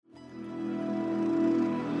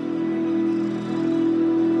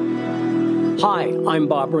Hi, I'm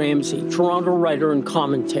Bob Ramsay, Toronto writer and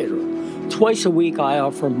commentator. Twice a week, I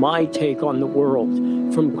offer my take on the world,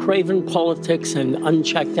 from craven politics and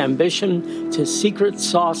unchecked ambition to secret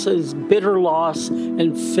sauces, bitter loss,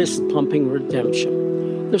 and fist-pumping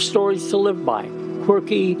redemption. They're stories to live by.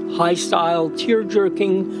 Quirky, high-style,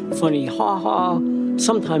 tear-jerking, funny ha-ha,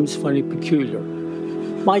 sometimes funny peculiar.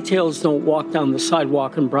 My tales don't walk down the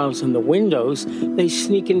sidewalk and browse in the windows. They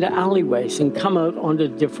sneak into alleyways and come out onto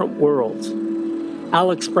different worlds.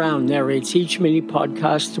 Alex Brown narrates each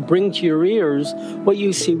mini-podcast to bring to your ears what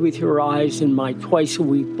you see with your eyes in my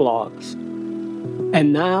twice-a-week blogs.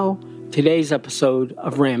 And now, today's episode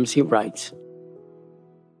of Ramsay Writes.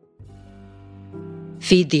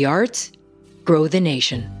 Feed the Arts, Grow the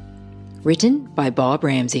Nation. Written by Bob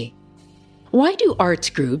Ramsay. Why do arts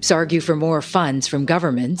groups argue for more funds from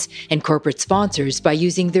governments and corporate sponsors by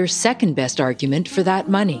using their second-best argument for that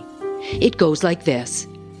money? It goes like this.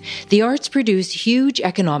 The arts produce huge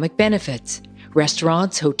economic benefits.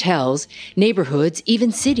 Restaurants, hotels, neighborhoods,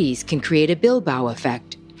 even cities can create a Bilbao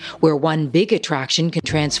effect, where one big attraction can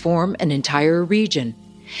transform an entire region.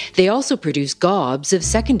 They also produce gobs of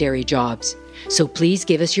secondary jobs, so please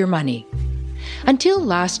give us your money. Until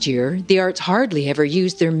last year, the arts hardly ever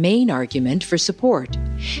used their main argument for support,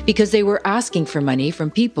 because they were asking for money from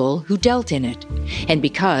people who dealt in it, and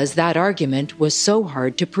because that argument was so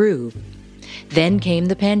hard to prove. Then came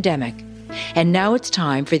the pandemic, and now it's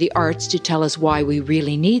time for the arts to tell us why we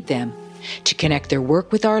really need them, to connect their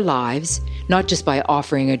work with our lives, not just by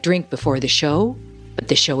offering a drink before the show, but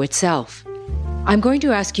the show itself. I'm going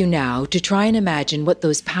to ask you now to try and imagine what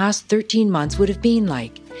those past 13 months would have been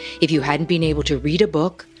like if you hadn't been able to read a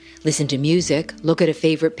book, listen to music, look at a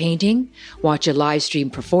favorite painting, watch a live stream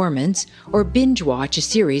performance, or binge watch a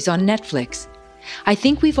series on Netflix. I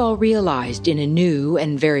think we've all realized in a new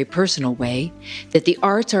and very personal way that the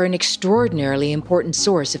arts are an extraordinarily important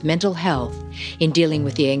source of mental health in dealing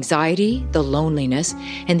with the anxiety, the loneliness,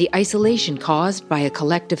 and the isolation caused by a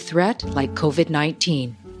collective threat like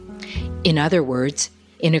COVID-19. In other words,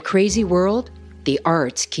 in a crazy world, the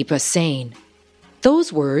arts keep us sane.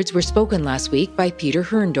 Those words were spoken last week by Peter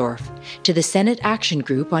Herndorf to the Senate Action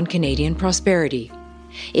Group on Canadian Prosperity.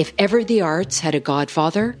 If ever the arts had a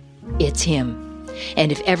godfather, it's him.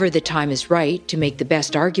 And if ever the time is right to make the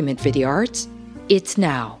best argument for the arts, it's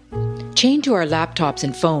now. Chained to our laptops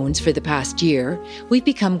and phones for the past year, we've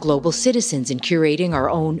become global citizens in curating our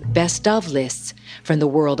own best of lists from the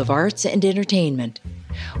world of arts and entertainment.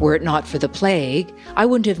 Were it not for the plague, I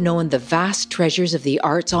wouldn't have known the vast treasures of the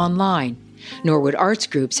arts online, nor would arts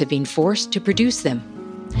groups have been forced to produce them.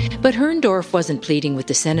 But Herndorf wasn't pleading with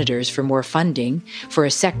the senators for more funding for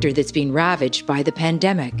a sector that's been ravaged by the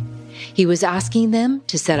pandemic. He was asking them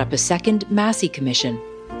to set up a second Massey Commission.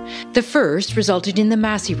 The first resulted in the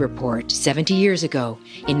Massey Report 70 years ago,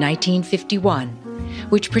 in 1951,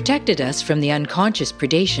 which protected us from the unconscious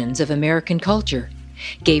predations of American culture,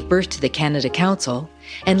 gave birth to the Canada Council,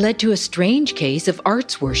 and led to a strange case of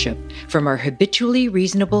arts worship from our habitually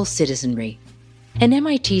reasonable citizenry. An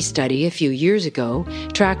MIT study a few years ago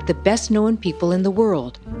tracked the best-known people in the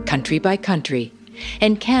world, country by country,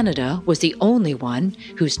 and Canada was the only one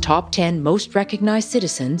whose top 10 most recognized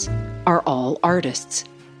citizens are all artists.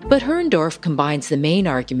 But Herndorf combines the main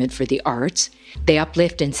argument for the arts, they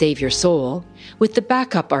uplift and save your soul, with the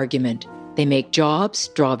backup argument, they make jobs,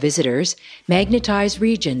 draw visitors, magnetize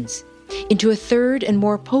regions, into a third and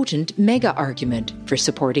more potent mega-argument for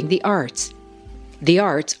supporting the arts. The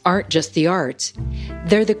arts aren't just the arts.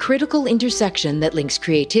 They're the critical intersection that links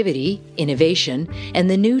creativity, innovation, and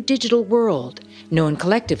the new digital world, known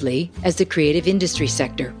collectively as the creative industry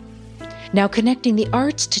sector. Now, connecting the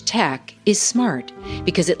arts to tech is smart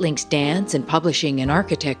because it links dance and publishing and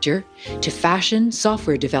architecture to fashion,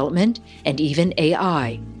 software development, and even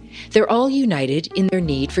AI. They're all united in their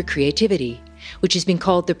need for creativity, which has been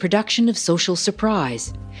called the production of social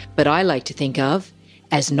surprise, but I like to think of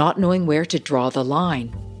as not knowing where to draw the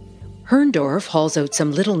line. Herndorf hauls out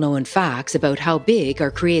some little-known facts about how big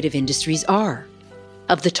our creative industries are.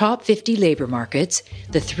 Of the top 50 labor markets,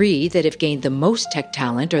 the 3 that have gained the most tech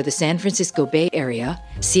talent are the San Francisco Bay Area,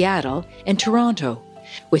 Seattle, and Toronto,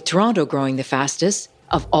 with Toronto growing the fastest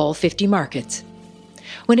of all 50 markets.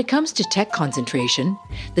 When it comes to tech concentration,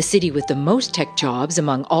 the city with the most tech jobs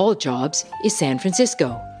among all jobs is San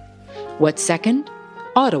Francisco. What's second?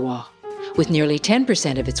 Ottawa, with nearly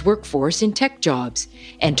 10% of its workforce in tech jobs,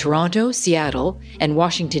 and Toronto, Seattle, and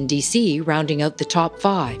Washington, D.C. rounding out the top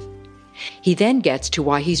 5. He then gets to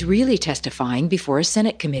why he's really testifying before a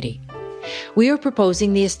Senate committee. We are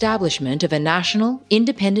proposing the establishment of a national,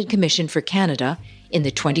 independent commission for Canada in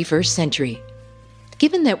the 21st century.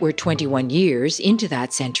 Given that we're 21 years into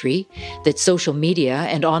that century, that social media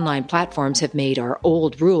and online platforms have made our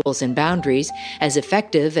old rules and boundaries as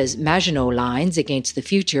effective as Maginot Lines against the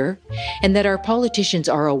future, and that our politicians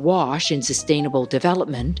are awash in sustainable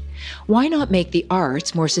development, why not make the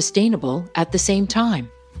arts more sustainable at the same time?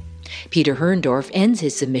 Peter Herndorf ends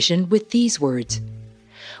his submission with these words: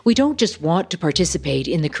 "We don't just want to participate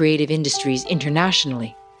in the creative industries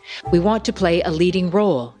internationally. We want to play a leading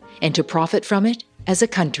role and to profit from it as a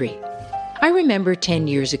country." I remember 10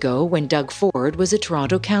 years ago when Doug Ford was a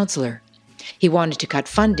Toronto councillor. He wanted to cut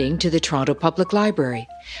funding to the Toronto Public Library,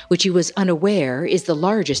 which he was unaware is the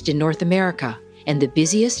largest in North America and the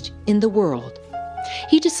busiest in the world.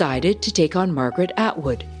 He decided to take on Margaret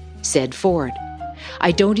Atwood. Said Ford,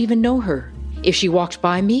 "I don't even know her. If she walked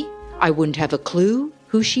by me, I wouldn't have a clue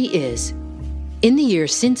who she is." In the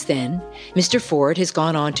years since then, Mr. Ford has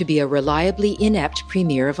gone on to be a reliably inept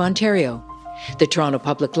Premier of Ontario. The Toronto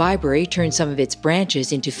Public Library turned some of its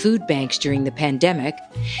branches into food banks during the pandemic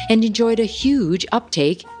and enjoyed a huge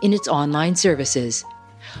uptake in its online services.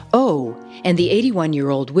 Oh, and the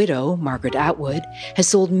 81-year-old widow, Margaret Atwood, has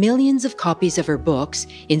sold millions of copies of her books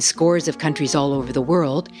in scores of countries all over the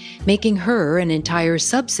world, making her an entire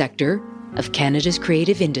subsector of Canada's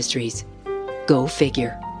creative industries. Go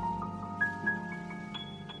figure.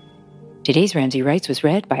 Today's Ramsay Writes was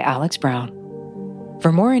read by Alex Brown.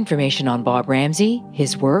 For more information on Bob Ramsay,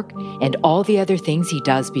 his work, and all the other things he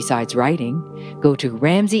does besides writing, go to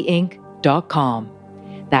ramsayinc.com.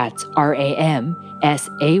 That's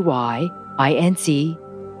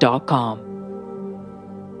RAMSAYINC.com.